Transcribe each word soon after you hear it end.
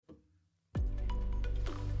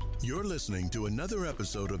You're listening to another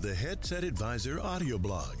episode of the Headset Advisor audio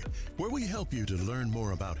blog, where we help you to learn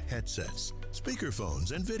more about headsets,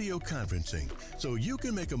 speakerphones, and video conferencing so you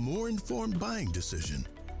can make a more informed buying decision.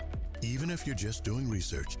 Even if you're just doing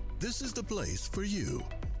research, this is the place for you.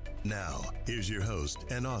 Now, here's your host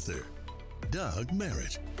and author, Doug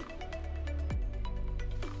Merritt.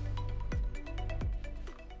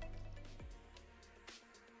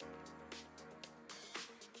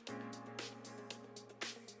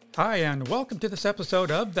 Hi, and welcome to this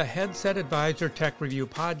episode of the Headset Advisor Tech Review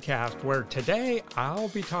Podcast, where today I'll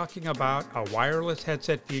be talking about a wireless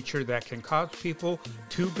headset feature that can cause people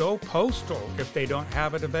to go postal if they don't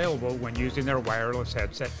have it available when using their wireless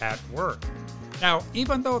headset at work. Now,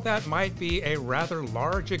 even though that might be a rather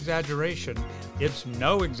large exaggeration, it's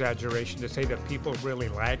no exaggeration to say that people really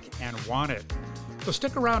like and want it. So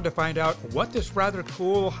stick around to find out what this rather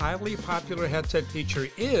cool, highly popular headset feature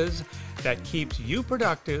is that keeps you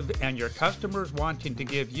productive and your customers wanting to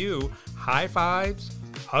give you high fives,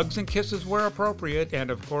 hugs and kisses where appropriate,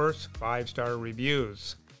 and of course, 5-star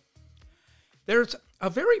reviews. There's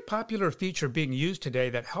a very popular feature being used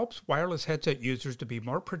today that helps wireless headset users to be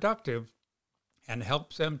more productive and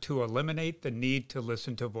helps them to eliminate the need to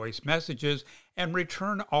listen to voice messages and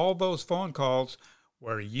return all those phone calls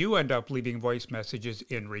where you end up leaving voice messages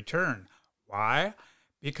in return. Why?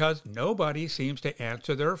 Because nobody seems to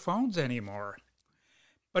answer their phones anymore.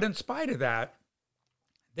 But in spite of that,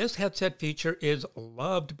 this headset feature is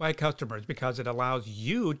loved by customers because it allows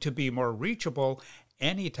you to be more reachable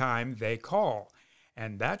anytime they call.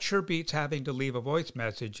 And that sure beats having to leave a voice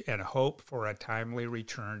message and hope for a timely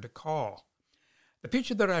returned call. The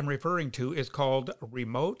feature that I'm referring to is called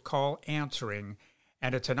Remote Call Answering,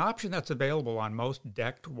 and it's an option that's available on most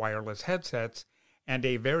DECT wireless headsets and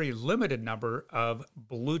a very limited number of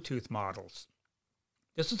Bluetooth models.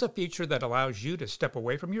 This is a feature that allows you to step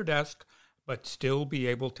away from your desk but still be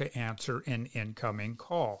able to answer an incoming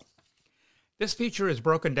call. This feature is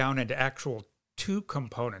broken down into actual two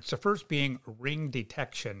components, the first being ring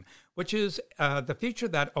detection, which is the feature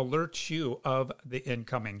that alerts you of the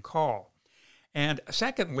incoming call. And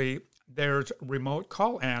secondly, there's remote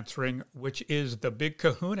call answering, which is the big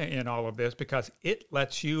kahuna in all of this because it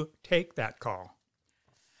lets you take that call.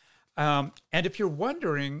 And if you're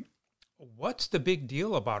wondering, what's the big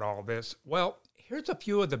deal about all this? Well, here's a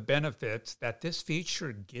few of the benefits that this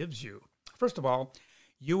feature gives you. First of all,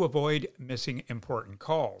 you avoid missing important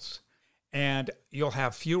calls, and you'll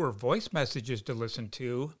have fewer voice messages to listen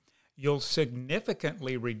to. You'll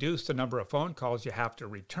significantly reduce the number of phone calls you have to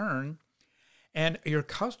return. And your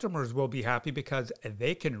customers will be happy because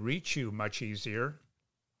they can reach you much easier.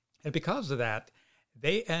 And because of that,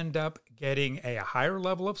 they end up getting a higher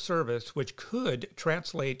level of service, which could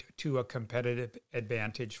translate to a competitive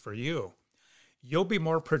advantage for you. You'll be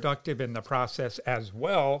more productive in the process as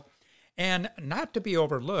well. And not to be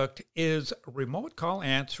overlooked is remote call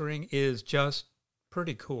answering is just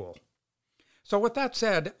pretty cool. So with that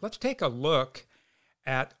said, let's take a look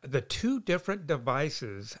at the two different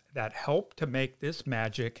devices that help to make this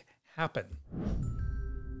magic happen.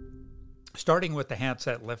 Starting with the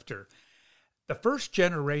handset lifter. The first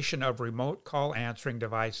generation of remote call answering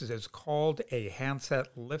devices is called a handset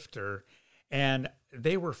lifter, and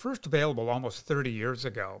they were first available almost 30 years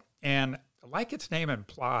ago. And like its name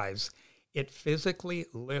implies, it physically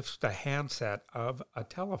lifts the handset of a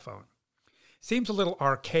telephone. Seems a little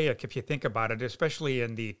archaic if you think about it, especially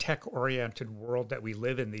in the tech-oriented world that we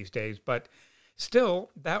live in these days. But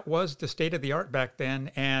still, that was the state of the art back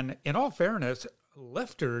then. And in all fairness,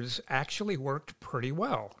 lifters actually worked pretty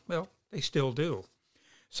well. Well, they still do.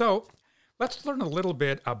 So let's learn a little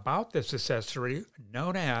bit about this accessory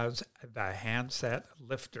known as the handset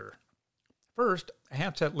lifter. First, a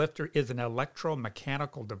handset lifter is an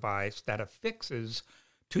electromechanical device that affixes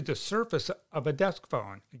to the surface of a desk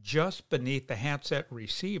phone, just beneath the handset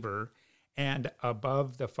receiver and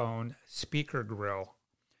above the phone speaker grill.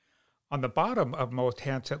 On the bottom of most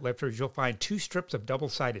handset lifters, you'll find two strips of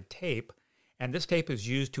double-sided tape, and this tape is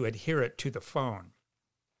used to adhere it to the phone.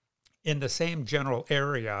 In the same general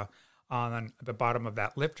area on the bottom of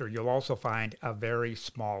that lifter, you'll also find a very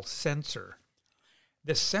small sensor.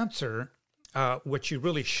 This sensor, which you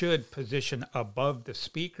really should position above the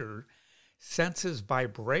speaker, senses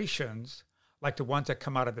vibrations like the ones that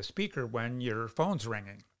come out of the speaker when your phone's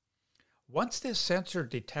ringing. Once this sensor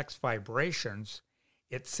detects vibrations,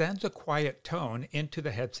 it sends a quiet tone into the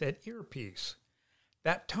headset earpiece.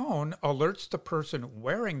 That tone alerts the person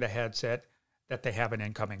wearing the headset that they have an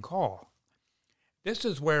incoming call. This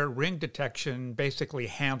is where ring detection basically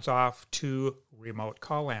hands off to remote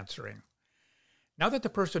call answering. Now that the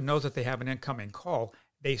person knows that they have an incoming call,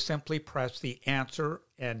 they simply press the answer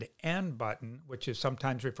and end button, which is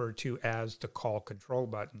sometimes referred to as the call control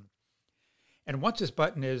button. And once this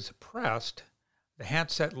button is pressed, the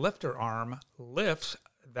handset lifter arm lifts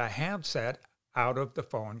the handset out of the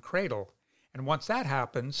phone cradle. And once that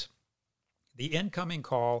happens, the incoming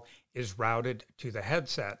call is routed to the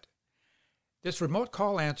headset. This remote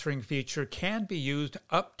call answering feature can be used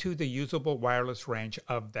up to the usable wireless range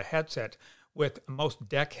of the headset, with most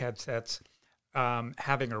DECT headsets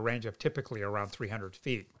having a range of typically around 300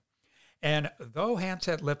 feet. And though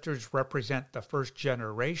handset lifters represent the first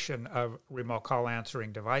generation of remote call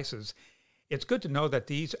answering devices, it's good to know that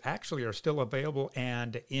these actually are still available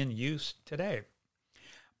and in use today.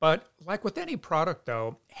 But like with any product,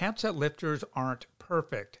 though, handset lifters aren't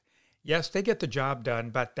perfect. Yes, they get the job done,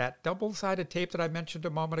 but that double-sided tape that I mentioned a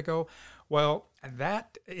moment ago, well,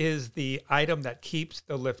 that is the item that keeps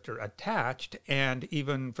the lifter attached and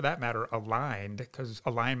even, for that matter, aligned, because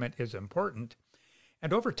alignment is important.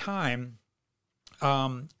 And over time,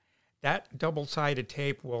 that double-sided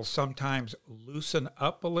tape will sometimes loosen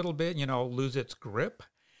up a little bit, lose its grip,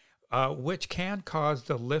 which can cause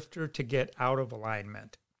the lifter to get out of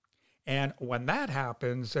alignment. And when that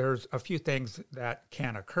happens, there's a few things that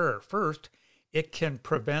can occur. First, it can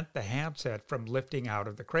prevent the handset from lifting out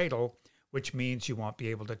of the cradle, which means you won't be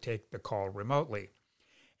able to take the call remotely.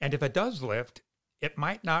 And if it does lift, it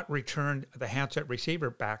might not return the handset receiver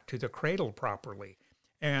back to the cradle properly.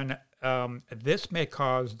 And this may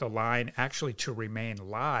cause the line actually to remain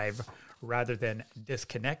live rather than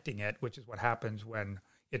disconnecting it, which is what happens when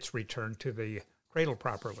it's returned to the cradle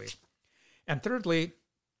properly. And thirdly,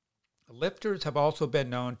 lifters have also been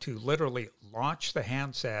known to literally launch the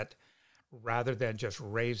handset rather than just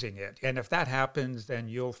raising it. And if that happens, then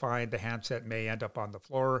you'll find the handset may end up on the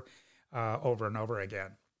floor over and over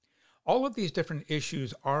again. All of these different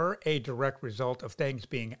issues are a direct result of things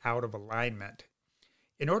being out of alignment.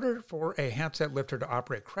 In order for a handset lifter to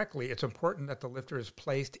operate correctly, it's important that the lifter is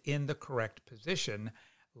placed in the correct position,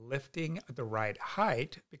 lifting the right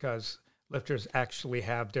height, because lifters actually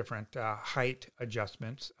have different height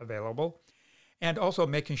adjustments available, and also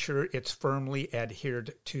making sure it's firmly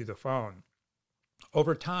adhered to the phone.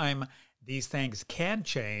 Over time, these things can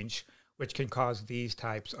change, which can cause these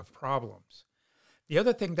types of problems. The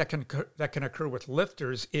other thing that can occur with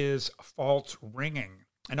lifters is false ringing.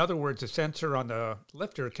 In other words, the sensor on the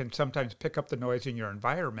lifter can sometimes pick up the noise in your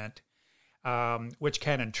environment, which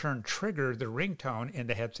can in turn trigger the ringtone in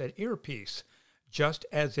the headset earpiece, just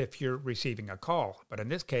as if you're receiving a call. But in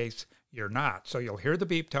this case, you're not. So you'll hear the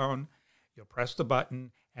beep tone, you'll press the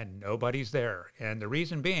button, and nobody's there. And the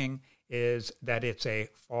reason being is that it's a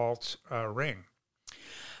false ring.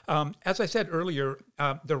 As I said earlier,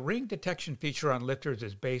 the ring detection feature on lifters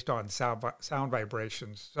is based on sound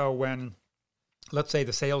vibrations. So when, let's say,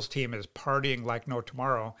 the sales team is partying like no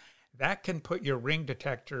tomorrow, that can put your ring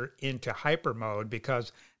detector into hyper mode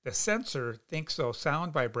because the sensor thinks those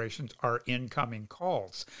sound vibrations are incoming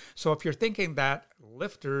calls. So if you're thinking that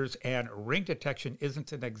lifters and ring detection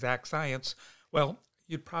isn't an exact science, well,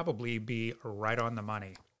 you'd probably be right on the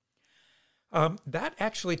money. That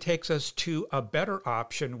actually takes us to a better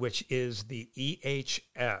option, which is the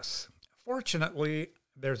EHS. Fortunately,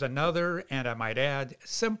 there's another, and I might add,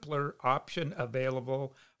 simpler option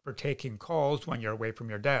available for taking calls when you're away from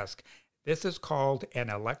your desk. This is called an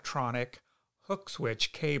electronic hook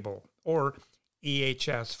switch cable, or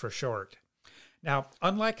EHS for short. Now,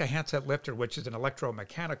 unlike a handset lifter, which is an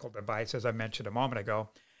electromechanical device, as I mentioned a moment ago,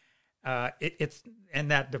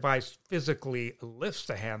 and that device physically lifts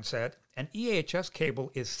the handset, an EHS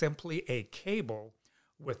cable is simply a cable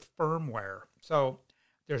with firmware. So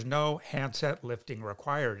there's no handset lifting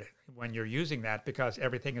required when you're using that because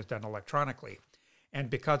everything is done electronically. And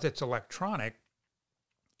because it's electronic,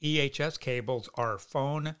 EHS cables are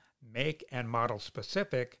phone make and model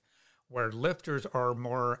specific, where lifters are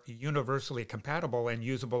more universally compatible and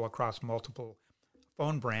usable across multiple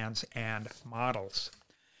phone brands and models.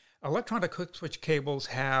 Electronic hook switch cables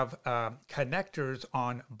have connectors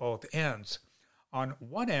on both ends. On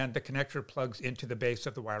one end, the connector plugs into the base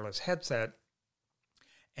of the wireless headset,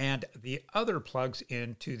 and the other plugs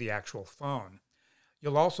into the actual phone.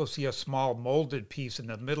 You'll also see a small molded piece in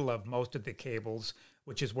the middle of most of the cables,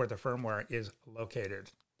 which is where the firmware is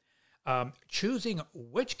located. Choosing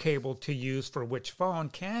which cable to use for which phone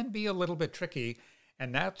can be a little bit tricky,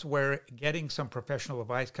 and that's where getting some professional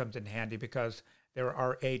advice comes in handy because there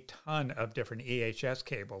are a ton of different EHS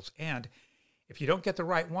cables. And if you don't get the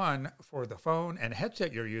right one for the phone and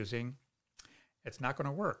headset you're using, it's not going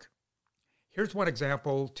to work. Here's one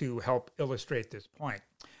example to help illustrate this point.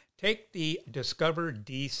 Take the Discover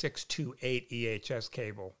D628 EHS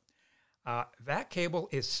cable. That cable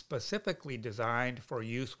is specifically designed for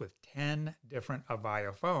use with 10 different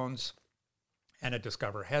Avaya phones and a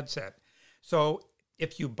Discover headset. So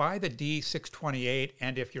if you buy the D628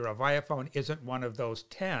 and if your Avaya phone isn't one of those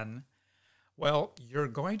 10, well, you're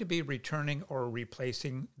going to be returning or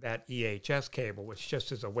replacing that EHS cable, which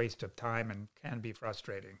just is a waste of time and can be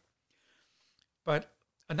frustrating. But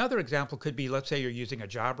another example could be, let's say you're using a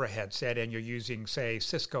Jabra headset and you're using, say,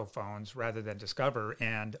 Cisco phones rather than Discover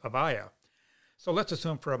and Avaya. So let's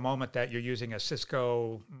assume for a moment that you're using a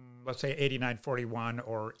Cisco, let's say 8941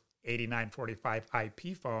 or 8945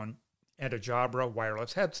 IP phone and a Jabra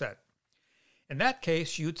wireless headset. In that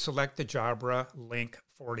case, you'd select the Jabra Link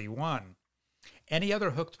 41. Any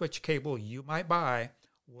other hook switch cable you might buy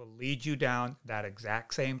will lead you down that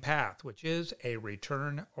exact same path, which is a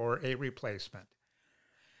return or a replacement.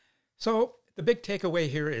 So the big takeaway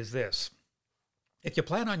here is this. If you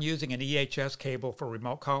plan on using an EHS cable for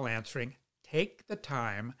remote call answering, take the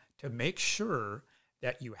time to make sure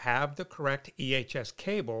that you have the correct EHS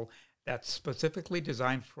cable that's specifically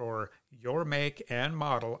designed for your make and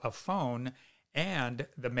model of phone and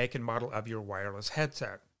the make and model of your wireless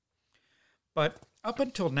headset. But up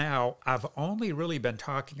until now, I've only really been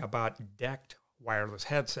talking about decked wireless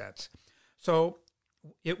headsets. So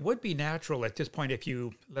it would be natural at this point if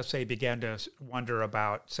you, let's say, began to wonder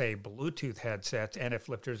about, say, Bluetooth headsets and if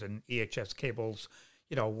lifters and EHS cables,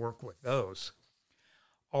 work with those.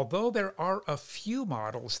 Although there are a few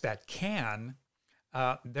models that can,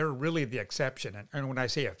 they're really the exception. And when I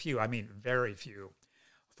say a few, I mean very few.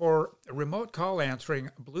 For remote call answering,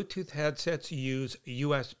 Bluetooth headsets use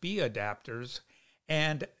USB adapters,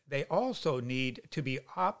 and they also need to be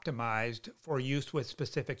optimized for use with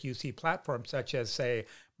specific UC platforms such as, say,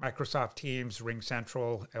 Microsoft Teams,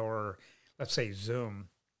 RingCentral, or let's say Zoom.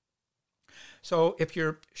 So if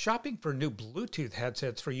you're shopping for new Bluetooth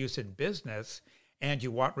headsets for use in business and you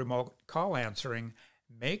want remote call answering,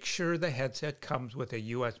 make sure the headset comes with a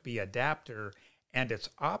USB adapter and it's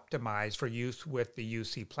optimized for use with the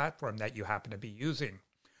UC platform that you happen to be using.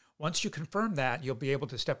 Once you confirm that, you'll be able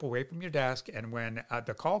to step away from your desk, and when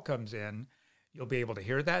the call comes in, you'll be able to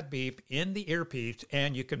hear that beep in the earpiece,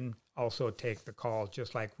 and you can also take the call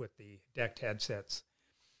just like with the decked headsets.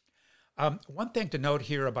 One thing to note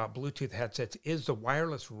here about Bluetooth headsets is the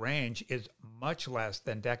wireless range is much less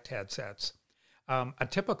than decked headsets. A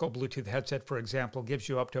typical Bluetooth headset, for example, gives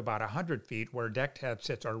you up to about 100 feet, where decked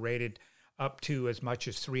headsets are rated up to as much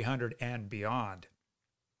as 300 and beyond.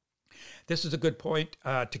 This is a good point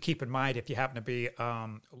to keep in mind if you happen to be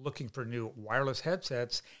looking for new wireless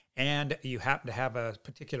headsets and you happen to have a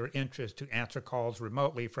particular interest to answer calls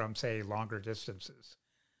remotely from, say, longer distances.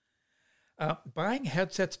 Buying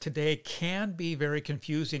headsets today can be very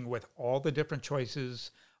confusing with all the different choices,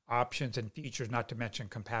 options, and features, not to mention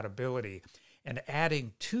compatibility. And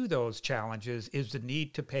adding to those challenges is the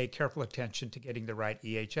need to pay careful attention to getting the right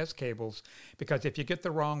EHS cables, because if you get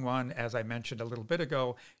the wrong one, as I mentioned a little bit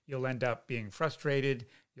ago, you'll end up being frustrated,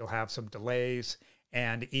 you'll have some delays,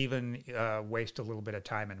 and even waste a little bit of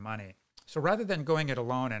time and money. So rather than going it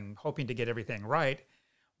alone and hoping to get everything right,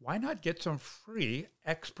 why not get some free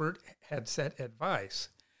expert headset advice?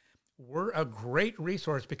 We're a great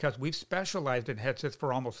resource because we've specialized in headsets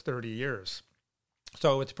for almost 30 years.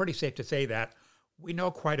 So it's pretty safe to say that we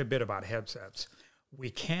know quite a bit about headsets. We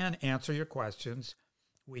can answer your questions,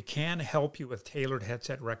 we can help you with tailored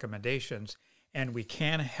headset recommendations, and we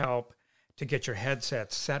can help to get your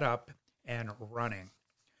headset set up and running.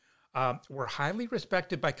 We're highly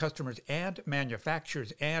respected by customers and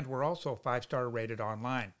manufacturers, and we're also 5-star rated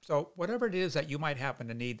online. So whatever it is that you might happen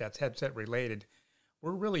to need that's headset related,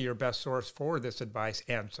 we're really your best source for this advice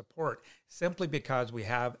and support, simply because we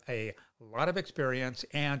have a lot of experience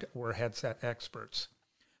and we're headset experts.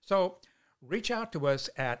 So reach out to us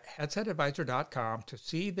at headsetadvisor.com to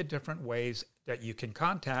see the different ways that you can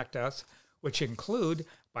contact us, which include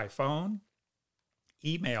by phone,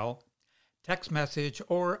 email, text message,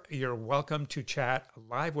 or you're welcome to chat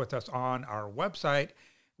live with us on our website,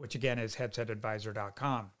 which again is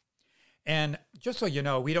headsetadvisor.com. And just so you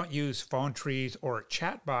know, we don't use phone trees or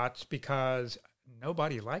chat bots because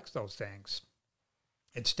nobody likes those things.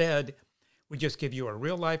 Instead, we just give you a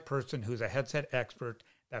real-life person who's a headset expert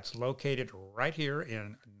that's located right here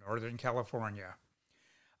in Northern California.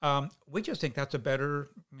 We just think that's a better,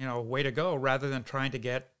 way to go rather than trying to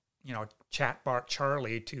get, chatbot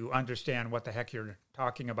Charlie to understand what the heck you're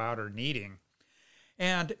talking about or needing.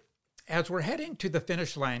 And as we're heading to the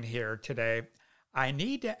finish line here today, I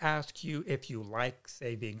need to ask you if you like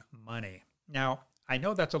saving money. Now, I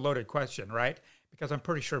know that's a loaded question, right? because I'm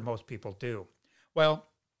pretty sure most people do. Well,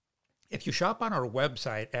 if you shop on our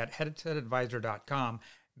website at headsetadvisor.com,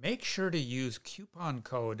 make sure to use coupon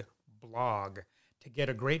code BLOG to get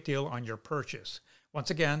a great deal on your purchase.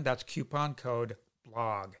 Once again, that's coupon code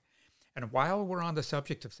BLOG. And while we're on the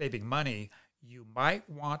subject of saving money, you might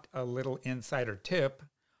want a little insider tip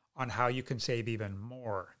on how you can save even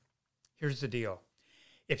more. Here's the deal.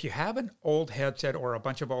 If you have an old headset or a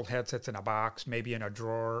bunch of old headsets in a box, maybe in a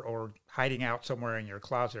drawer or hiding out somewhere in your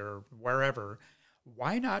closet or wherever,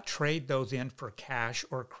 why not trade those in for cash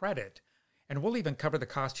or credit? And we'll even cover the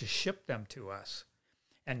cost to ship them to us.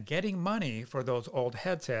 And getting money for those old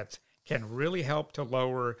headsets can really help to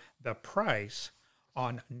lower the price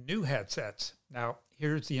on new headsets. Now,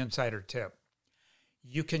 here's the insider tip.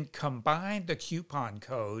 You can combine the coupon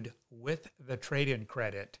code with the trade-in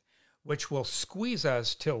credit, which will squeeze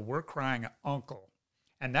us till we're crying uncle.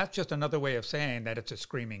 And that's just another way of saying that it's a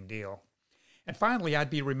screaming deal. And finally, I'd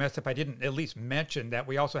be remiss if I didn't at least mention that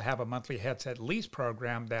we also have a monthly headset lease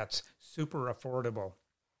program that's super affordable.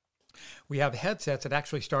 We have headsets that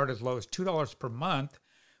actually start as low as $2 per month,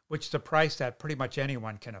 which is a price that pretty much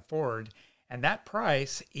anyone can afford. And that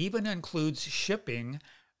price even includes shipping,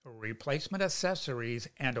 replacement accessories,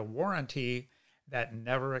 and a warranty that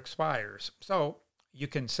never expires. So you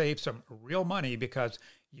can save some real money because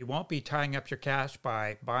you won't be tying up your cash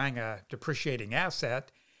by buying a depreciating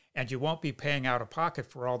asset, and you won't be paying out of pocket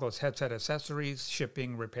for all those headset accessories,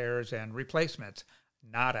 shipping, repairs, and replacements.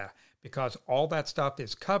 Nada, because all that stuff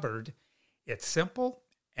is covered. It's simple,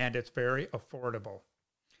 and it's very affordable.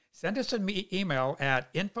 Send us an email at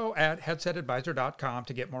info@headsetadvisor.com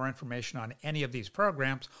to get more information on any of these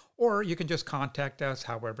programs, or you can just contact us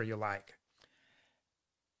however you like.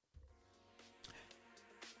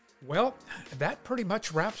 Well, that pretty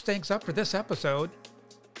much wraps things up for this episode.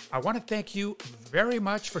 I want to thank you very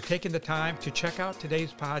much for taking the time to check out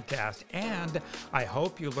today's podcast, and I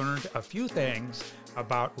hope you learned a few things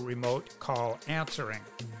about remote call answering.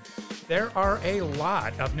 There are a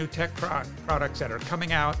lot of new tech products that are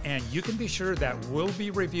coming out, and you can be sure that we'll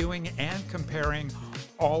be reviewing and comparing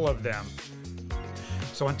all of them.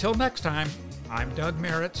 So until next time, I'm Doug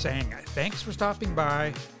Merritt saying thanks for stopping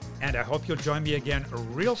by, and I hope you'll join me again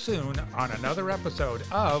real soon on another episode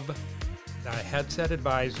of the Headset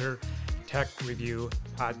Advisor Tech Review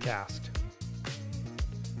Podcast.